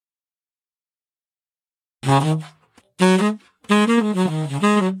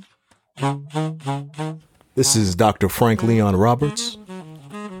This is Dr. Frank Leon Roberts.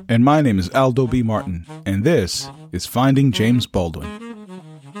 And my name is Aldo B. Martin, and this is Finding James Baldwin.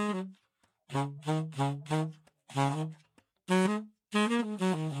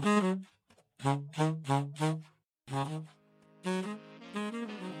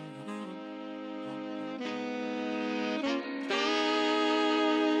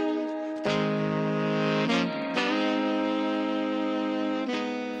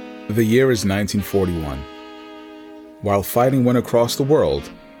 The year is 1941. While fighting went across the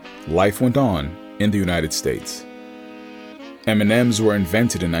world, life went on in the United States. M&Ms were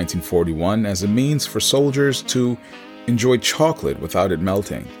invented in 1941 as a means for soldiers to enjoy chocolate without it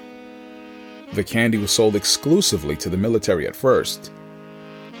melting. The candy was sold exclusively to the military at first,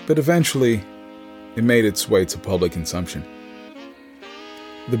 but eventually it made its way to public consumption.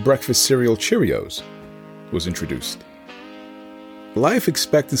 The breakfast cereal Cheerios was introduced. Life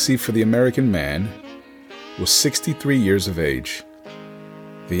expectancy for the American man was 63 years of age.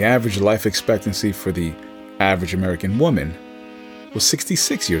 The average life expectancy for the average American woman was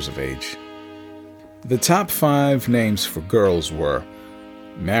 66 years of age. The top 5 names for girls were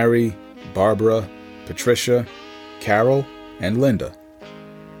Mary, Barbara, Patricia, Carol, and Linda,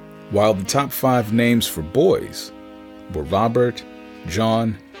 while the top 5 names for boys were Robert,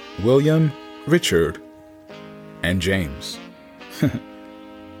 John, William, Richard, and James.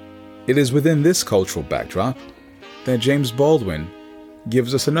 It is within this cultural backdrop that James Baldwin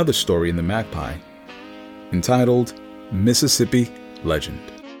gives us another story in The Magpie, entitled Mississippi Legend.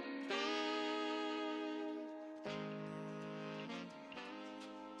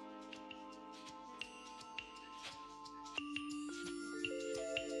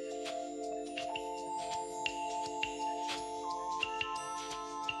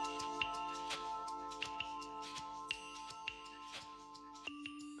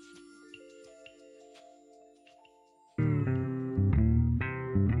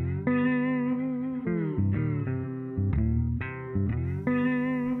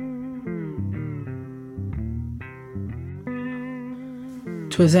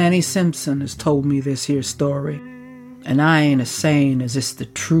 Twas Annie Simpson has told me this here story, and I ain't a-saying as it's the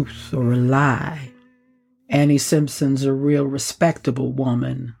truth or a lie. Annie Simpson's a real respectable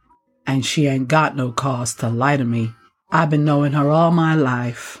woman, and she ain't got no cause to lie to me. I've been knowing her all my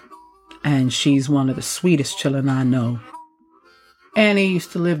life, and she's one of the sweetest children I know. Annie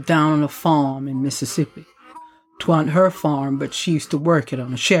used to live down on a farm in Mississippi. 'Twa'n't her farm, but she used to work it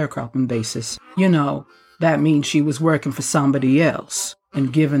on a sharecropping basis. You know, that means she was working for somebody else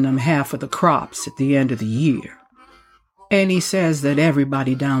and giving them half of the crops at the end of the year. Annie says that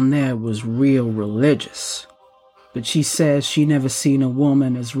everybody down there was real religious, but she says she never seen a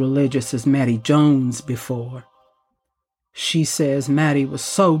woman as religious as Mattie Jones before. She says Mattie was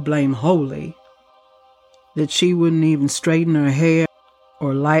so blame holy that she wouldn't even straighten her hair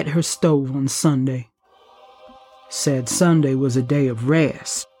or light her stove on Sunday. Said Sunday was a day of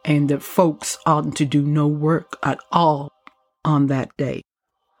rest, and that folks oughtn't to do no work at all on that day.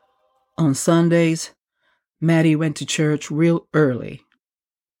 On Sundays, Mattie went to church real early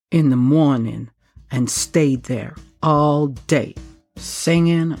in the morning and stayed there all day,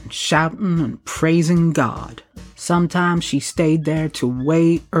 singing and shouting and praising God. Sometimes she stayed there till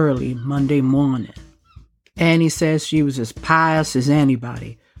way early Monday morning. Annie says she was as pious as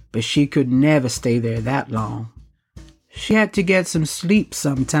anybody, but she could never stay there that long. She had to get some sleep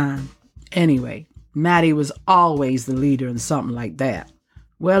sometime. Anyway, Mattie was always the leader in something like that.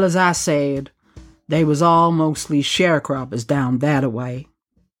 Well, as I said, they was all mostly sharecroppers down that-a-way,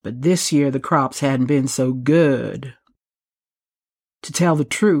 but this year the crops hadn't been so good. To tell the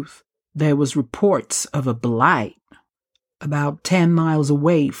truth, there was reports of a blight about 10 miles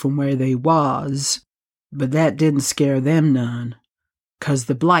away from where they was, but that didn't scare them none, 'cause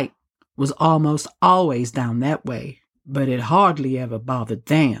the blight was almost always down that way, but it hardly ever bothered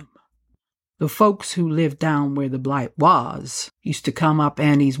them. The folks who lived down where the blight was used to come up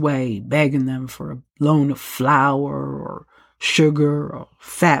Annie's way begging them for a loan of flour or sugar or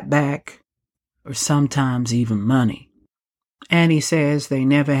fatback, or sometimes even money. Annie says they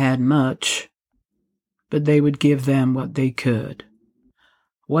never had much, but they would give them what they could.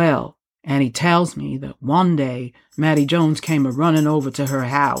 Well, Annie tells me that one day Mattie Jones came a-running over to her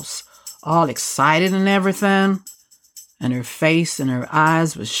house, all excited and everything, and her face and her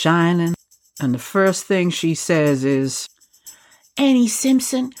eyes was shining. And the first thing she says is, "Annie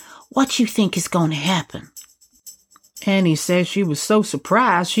Simpson, what you think is going to happen?" Annie says she was so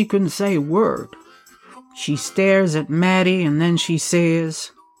surprised she couldn't say a word. She stares at Mattie and then she says,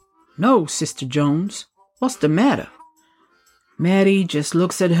 "No, Sister Jones, What's the matter? Maddie just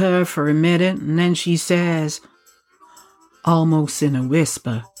looks at her for a minute, and then she says, almost in a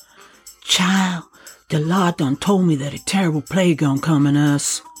whisper, "Child, the Lord done told me that a terrible plague gonna come on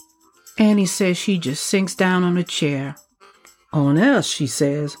us." Annie says she just sinks down on a chair. "On us," she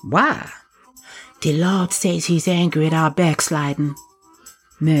says. "Why?" "The Lord says he's angry at our backsliding,"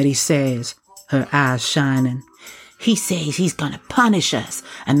 Maddie says, her eyes shining. "He says he's gonna punish us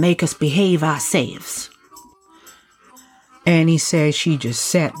and make us behave ourselves." Annie says she just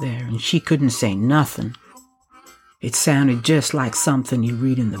sat there and she couldn't say nothing. It sounded just like something you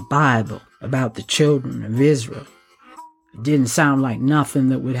read in the Bible about the children of Israel. It didn't sound like nothing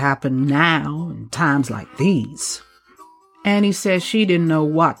that would happen now in times like these. Annie says she didn't know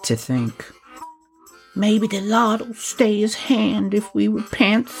what to think. "Maybe the Lord will stay his hand if we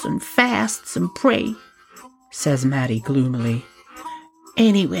repents and fasts and pray," says Maddie gloomily.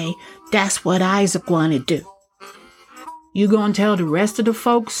 "Anyway, that's what I's going to do." "You going to tell the rest of the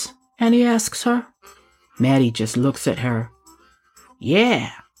folks?" Annie asks her. Maddie just looks at her.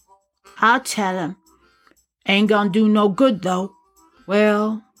 "Yeah, I'll tell him. Ain't gonna do no good, though."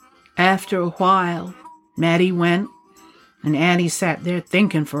 Well, after a while, Maddie went, and Annie sat there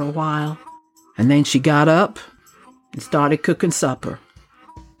thinking for a while. And then she got up and started cooking supper.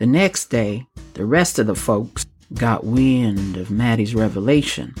 The next day, the rest of the folks got wind of Maddie's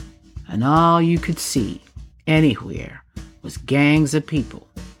revelation, and all you could see anywhere was gangs of people,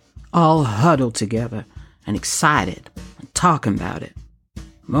 all huddled together and excited and talking about it.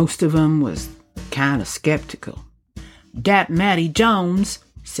 Most of them was kind of skeptical. "Dat Maddie Jones,"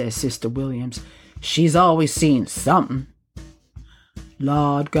 says Sister Williams, "she's always seen something.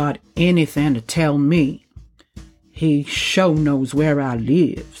 Lord got anything to tell me. He sure knows where I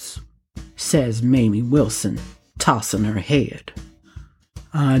lives," says Mamie Wilson, tossing her head.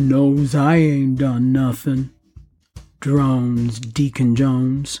 "I knows I ain't done nothing," drones Deacon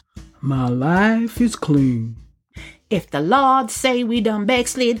Jones. "My life is clean." "If the Lord say we done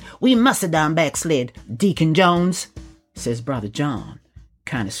backslid, we must have done backslid, Deacon Jones," says Brother John,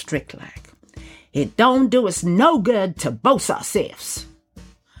 kind of strict like. "It don't do us no good to boast ourselves."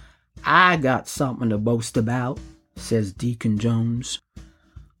 "I got something to boast about," says Deacon Jones.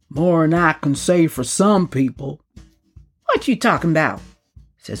 "More'n I can say for some people." "What you talking about?"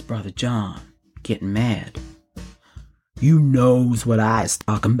 says Brother John, getting mad. "You knows what I's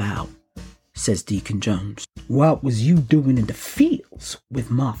talking about," says Deacon Jones. "What was you doing in the fields with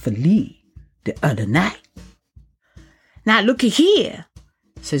Martha Lee the other night?" "Now looky here,"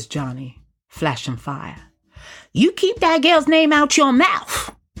 says Johnny, flashing fire. "You keep that girl's name out your mouth."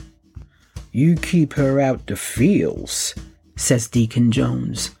 "You keep her out the fields," says Deacon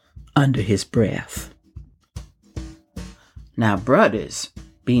Jones under his breath. "Now, brothers,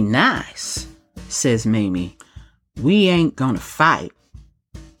 be nice," says Mamie. "We ain't gonna fight.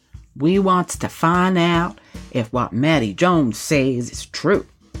 We wants to find out if what Maddie Jones says is true."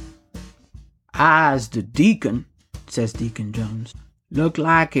 "I's the deacon," says Deacon Jones. "Look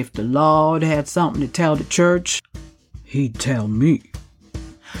like if the Lord had something to tell the church, he'd tell me."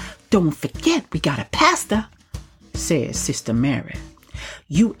 "Don't forget we got a pastor," says Sister Mary.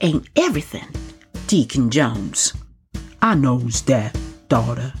 "You ain't everything, Deacon Jones." "I knows that,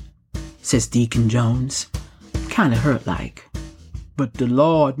 daughter," says Deacon Jones, kind of hurt like. "But the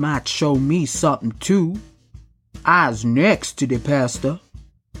Lord might show me something too. I's next to the pastor."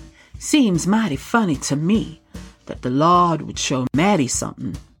 "Seems mighty funny to me that the Lord would show Maddie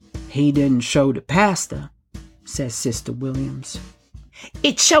something he didn't show the pastor," says Sister Williams.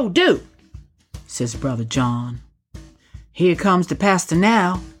 "It sure do," says Brother John. "Here comes the pastor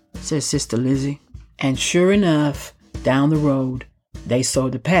now," says Sister Lizzie. And sure enough, down the road, they saw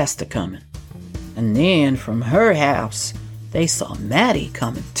the pastor coming. And then from her house, they saw Maddie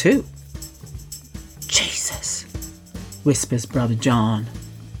coming too. "Jesus," whispers Brother John.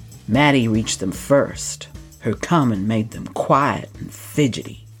 Maddie reached them first. Her coming made them quiet and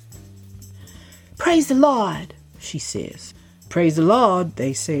fidgety. "Praise the Lord," she says. "Praise the Lord,"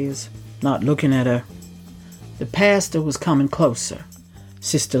 they says, not looking at her. The pastor was coming closer.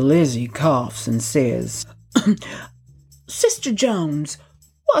 Sister Lizzie coughs and says, "Sister Jones,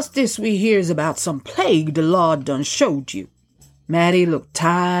 what's this we hears about some plague the Lord done showed you?" Maddie looked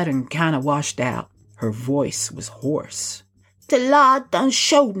tired and kind of washed out. Her voice was hoarse. "The Lord done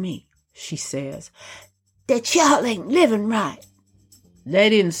showed me," she says, "that y'all ain't living right." They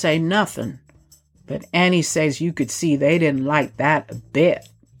didn't say nothing, but Annie says you could see they didn't like that a bit.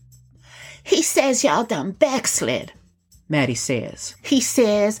 "He says y'all done backslid," Maddie says. "He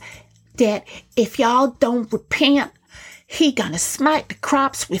says that if y'all don't repent, he gonna smite the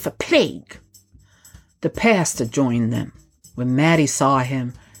crops with a plague." The pastor joined them. When Maddie saw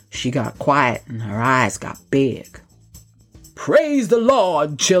him, she got quiet and her eyes got big. "Praise the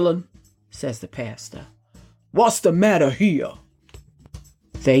Lord, chillin'," says the pastor. "What's the matter here?"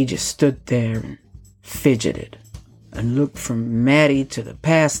 They just stood there and fidgeted and looked from Maddie to the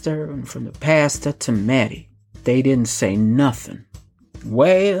pastor and from the pastor to Maddie. They didn't say nothing.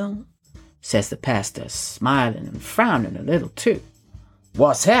 "Well," says the pastor, smiling and frowning a little too.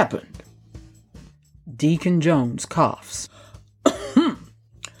 "What's happened?" Deacon Jones coughs.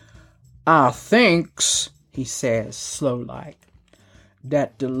 "I thinks," he says, slow-like,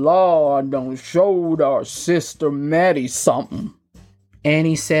 "that the Lord done showed our sister Maddie something." And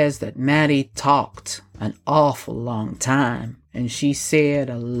he says that Maddie talked an awful long time, and she said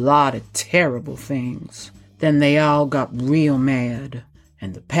a lot of terrible things. Then they all got real mad,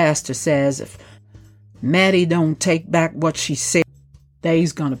 and the pastor says if Maddie don't take back what she said,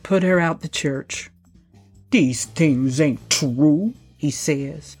 they's gonna put her out the church. "These things ain't true," he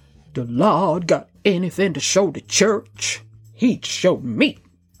says. "The Lord got anything to show the church, He'd show me."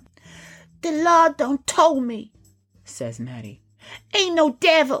 "The Lord don't told me," says Maddie. "Ain't no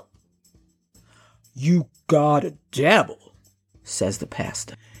devil." "You got a devil," says the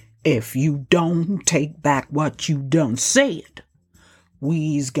pastor. "If you don't take back what you done said,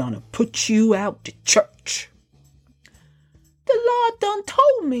 we's gonna put you out the church." "The Lord done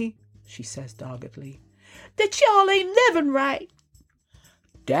told me," she says doggedly, "that y'all ain't living right."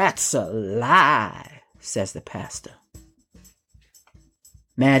 "That's a lie," says the pastor.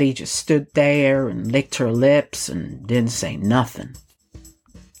 Maddie just stood there and licked her lips and didn't say nothing.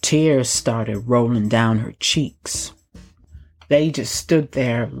 Tears started rolling down her cheeks. They just stood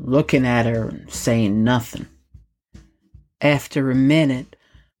there looking at her and saying nothing. After a minute,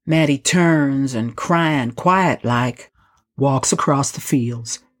 Maddie turns and, crying quiet-like, walks across the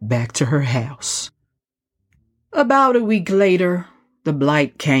fields back to her house. About a week later, the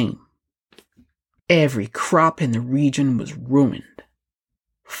blight came. Every crop in the region was ruined.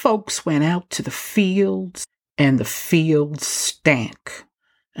 Folks went out to the fields, and the fields stank,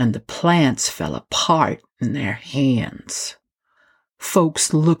 and the plants fell apart in their hands.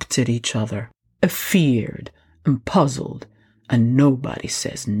 Folks looked at each other, afeared and puzzled, and nobody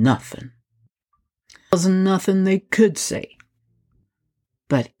says nothing. There wasn't nothing they could say.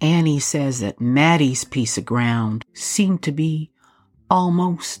 But Annie says that Maddie's piece of ground seemed to be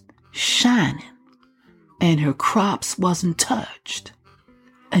almost shining, and her crops wasn't touched.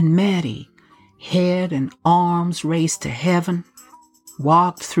 And Maddie, head and arms raised to heaven,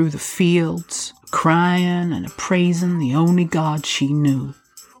 walked through the fields, crying and praising the only God she knew.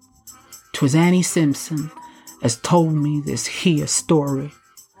 'Twas Annie Simpson as told me this here story,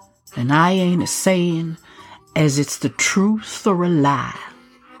 and I ain't a-saying as it's the truth or a lie,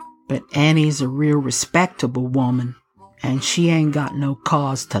 but Annie's a real respectable woman, and she ain't got no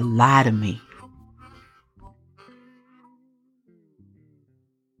cause to lie to me.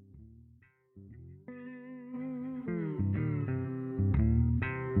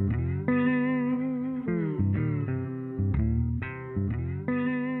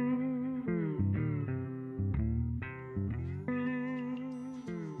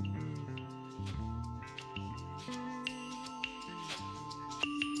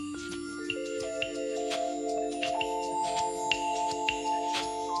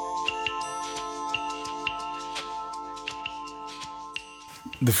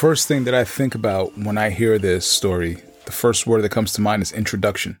 The first thing that I think about when I hear this story, the first word that comes to mind is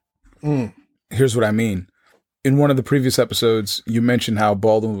introduction. Here's what I mean. In one of the previous episodes, you mentioned how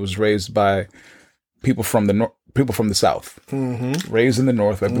Baldwin was raised by people from the South. Raised in the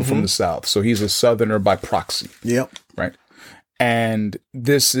North by people from the South. So he's a Southerner by proxy. Yep. Right. And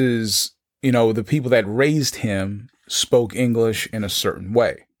this is, the people that raised him spoke English in a certain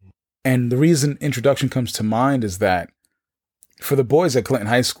way. And the reason introduction comes to mind is that for the boys at Clinton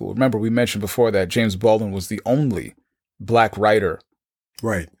High School, remember we mentioned before that James Baldwin was the only black writer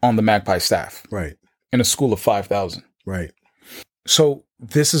on the Magpie staff. Right. In a school of 5,000. Right. So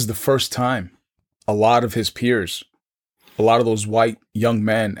this is the first time a lot of his peers, a lot of those white young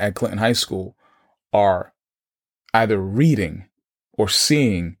men at Clinton High School are either reading or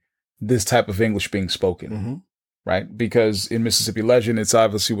seeing this type of English being spoken. Right. Because in Mississippi Legend, it's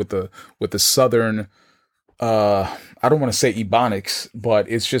obviously with the Southern, I don't want to say Ebonics, but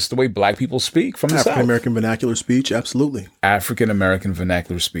it's just the way black people speak from the South. African-American vernacular speech, absolutely. African-American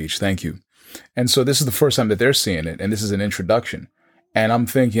vernacular speech, thank you. And so this is the first time that they're seeing it, and this is an introduction. And I'm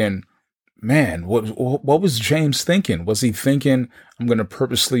thinking, man, what was James thinking? Was he thinking, I'm going to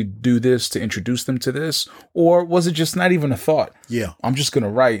purposely do this to introduce them to this? Or was it just not even a thought? Yeah. I'm just going to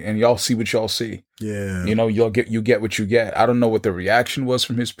write and y'all see what y'all see. Yeah. You know, you get what you get. I don't know what the reaction was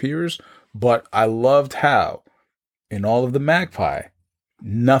from his peers, but I loved how in all of the Magpie,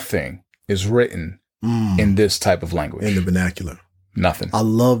 nothing is written in this type of language. In the vernacular. Nothing. I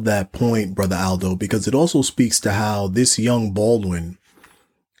love that point, Brother Aldo, because it also speaks to how this young Baldwin,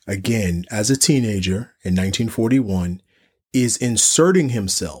 again, as a teenager in 1941, is inserting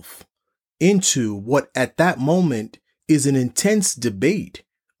himself into what at that moment is an intense debate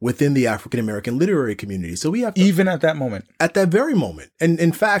within the African American literary community. So we have to, even at that moment. At that very moment. And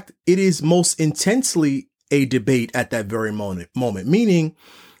in fact, it is most intensely a debate at that very moment, meaning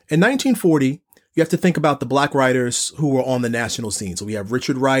in 1940, you have to think about the Black writers who were on the national scene. So we have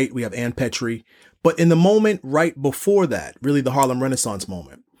Richard Wright, we have Ann Petrie, but in the moment right before that, really the Harlem Renaissance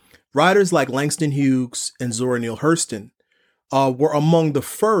moment, writers like Langston Hughes and Zora Neale Hurston were among the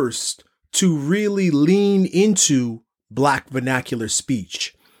first to really lean into Black vernacular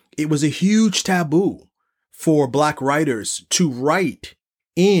speech. It was a huge taboo for Black writers to write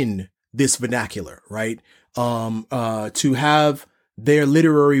in this vernacular, right? To have their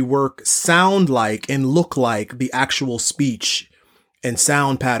literary work sound like and look like the actual speech and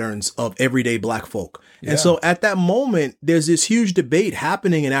sound patterns of everyday Black folk. Yeah. And so at that moment, there's this huge debate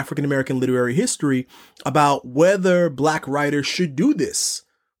happening in African American literary history about whether Black writers should do this,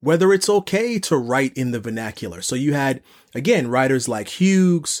 whether it's okay to write in the vernacular. So you had, again, writers like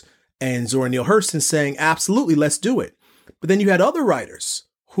Hughes and Zora Neale Hurston saying, absolutely, let's do it. But then you had other writers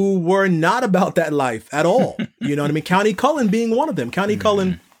who were not about that life at all. You know what I mean? Countee Cullen being one of them. Countee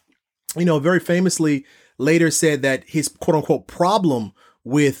Cullen, you know, very famously later said that his quote unquote problem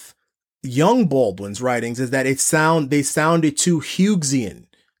with young Baldwin's writings is that they sounded too Hughesian,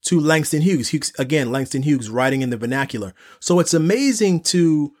 to Langston Hughes. Again, Langston Hughes writing in the vernacular. So it's amazing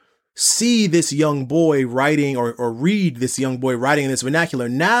to see this young boy writing or read this young boy writing in this vernacular.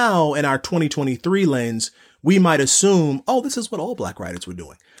 Now in our 2023 lens, we might assume, oh, this is what all Black writers were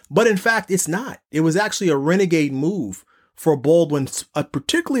doing. But in fact, it's not. It was actually a renegade move for Baldwin,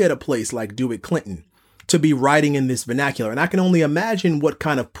 particularly at a place like DeWitt Clinton, to be writing in this vernacular. And I can only imagine what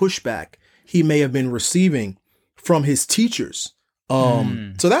kind of pushback he may have been receiving from his teachers.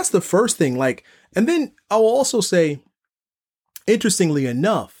 So that's the first thing. And then I will also say, interestingly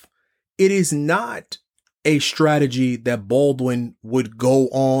enough, it is not a strategy that Baldwin would go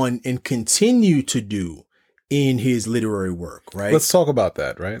on and continue to do in his literary work, right? Let's talk about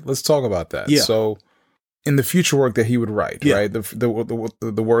that, right? Let's talk about that. Yeah. So in the future work that he would write, right?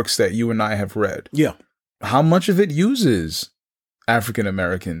 The works that you and I have read. Yeah. How much of it uses African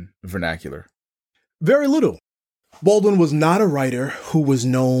American vernacular? Very little. Baldwin was not a writer who was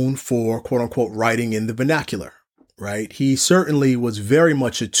known for, quote unquote, writing in the vernacular, right? He certainly was very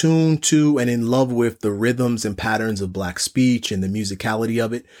much attuned to and in love with the rhythms and patterns of Black speech and the musicality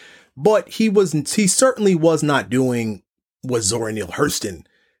of it. But he certainly was not doing what Zora Neale Hurston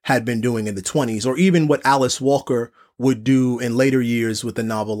had been doing in the 1920s, or even what Alice Walker would do in later years with a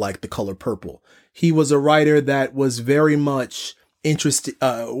novel like The Color Purple. He was a writer that was very much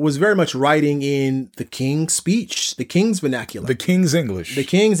writing in the King's speech, the King's vernacular. The King's English. The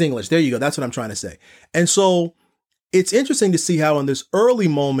King's English. There you go. That's what I'm trying to say. And so it's interesting to see how in this early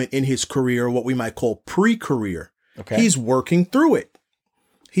moment in his career, what we might call pre-career, he's working through it.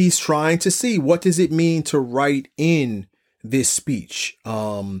 He's trying to see, what does it mean to write in this speech?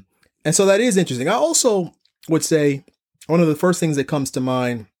 And so that is interesting. I also would say one of the first things that comes to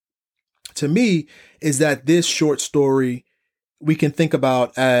mind to me is that this short story we can think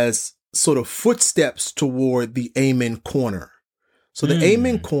about as sort of footsteps toward the Amen Corner. So the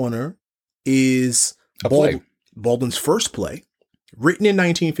Amen Corner is Baldwin's first play, written in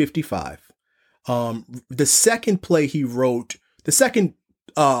 1955. The second play he wrote, the second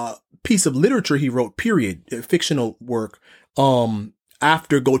piece of literature he wrote, period, fictional work,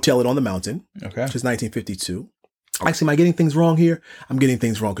 after Go Tell It on the Mountain, which is 1952. Actually, am I getting things wrong here? I'm getting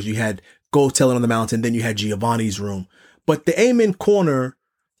things wrong because you had Go Tell It on the Mountain, then you had Giovanni's Room. But the Amen Corner,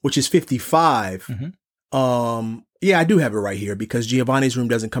 which is 55, I do have it right here because Giovanni's Room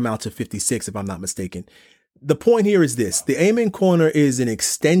doesn't come out to 56, if I'm not mistaken. The point here is this. The Amen Corner is an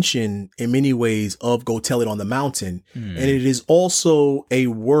extension in many ways of Go Tell It on the Mountain. And it is also a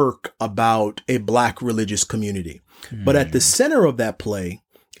work about a Black religious community. But at the center of that play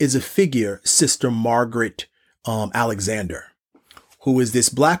is a figure, Sister Margaret Alexander, who is this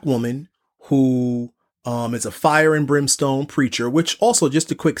Black woman who It's a fire and brimstone preacher, which also,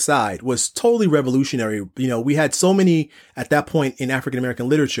 just a quick side, was totally revolutionary. You know, we had so many at that point in African American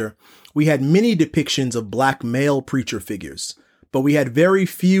literature. We had many depictions of black male preacher figures, but we had very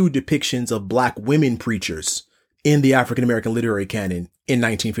few depictions of black women preachers in the African American literary canon in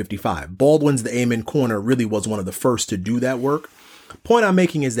 1955. Baldwin's The Amen Corner really was one of the first to do that work. Point I'm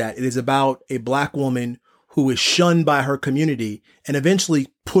making is that it is about a black woman who is shunned by her community and eventually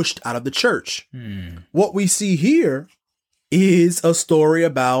pushed out of the church. What we see here is a story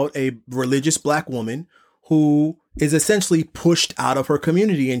about a religious black woman who is essentially pushed out of her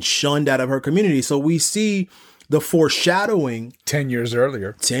community and shunned out of her community. So we see the foreshadowing 10 years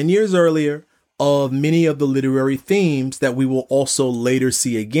earlier of many of the literary themes that we will also later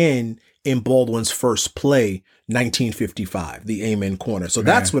see again in Baldwin's first play, 1955, The Amen Corner. So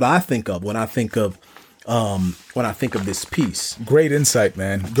that's what I think of when I think of this piece. Great insight,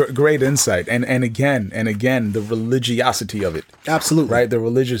 man. Great insight. And again, the religiosity of it. Absolutely. Right? The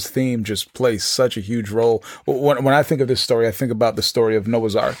religious theme just plays such a huge role. When I think of this story, I think about the story of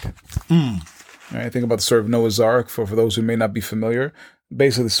Noah's Ark. Right? I think about the story of Noah's Ark for those who may not be familiar.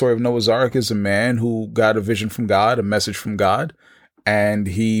 Basically, the story of Noah's Ark is a man who got a vision from God, a message from God, and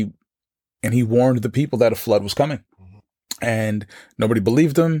he warned the people that a flood was coming. And nobody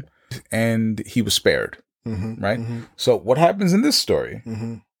believed him. And he was spared, right? So what happens in this story?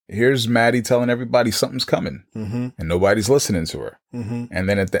 Here's Maddie telling everybody something's coming, and nobody's listening to her. And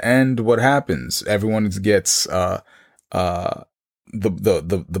then at the end, what happens? Everyone gets the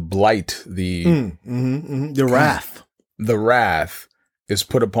blight, the wrath. The wrath is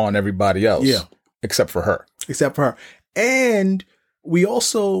put upon everybody else, except for her. And we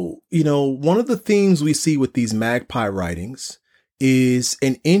also, one of the themes we see with these Magpie writings is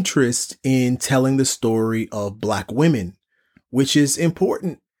an interest in telling the story of black women, which is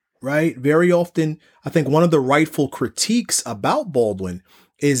important, right? Very often, I think one of the rightful critiques about Baldwin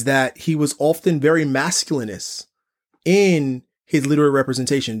is that he was often very masculinist in his literary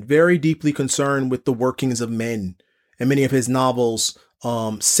representation, very deeply concerned with the workings of men, and many of his novels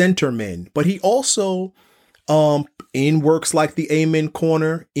center men. But he also, in works like The Amen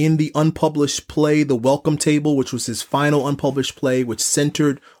Corner, in the unpublished play, The Welcome Table, which was his final unpublished play, which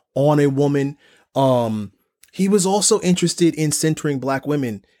centered on a woman. He was also interested in centering black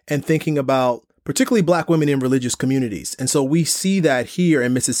women and thinking about particularly black women in religious communities. And so we see that here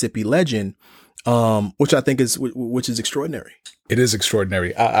in Mississippi Legend, which I think is extraordinary. It is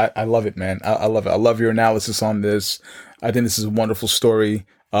extraordinary. I love it, man. I love it. I love your analysis on this. I think this is a wonderful story.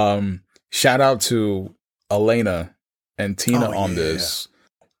 Shout out to Elena and Tina on this.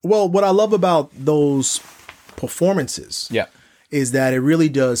 Well, what I love about those performances is that it really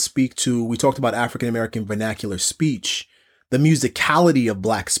does speak to, we talked about African American vernacular speech, the musicality of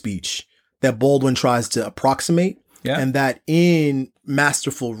black speech that Baldwin tries to approximate, and that in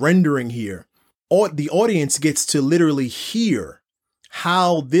masterful rendering here, the audience gets to literally hear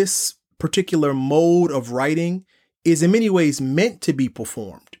how this particular mode of writing is in many ways meant to be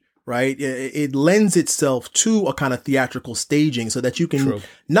performed. Right. It lends itself to a kind of theatrical staging so that you can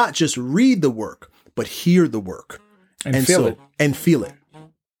not just read the work, but hear the work and feel it. And feel it.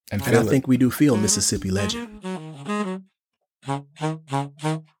 And I think we do feel Mississippi Legend.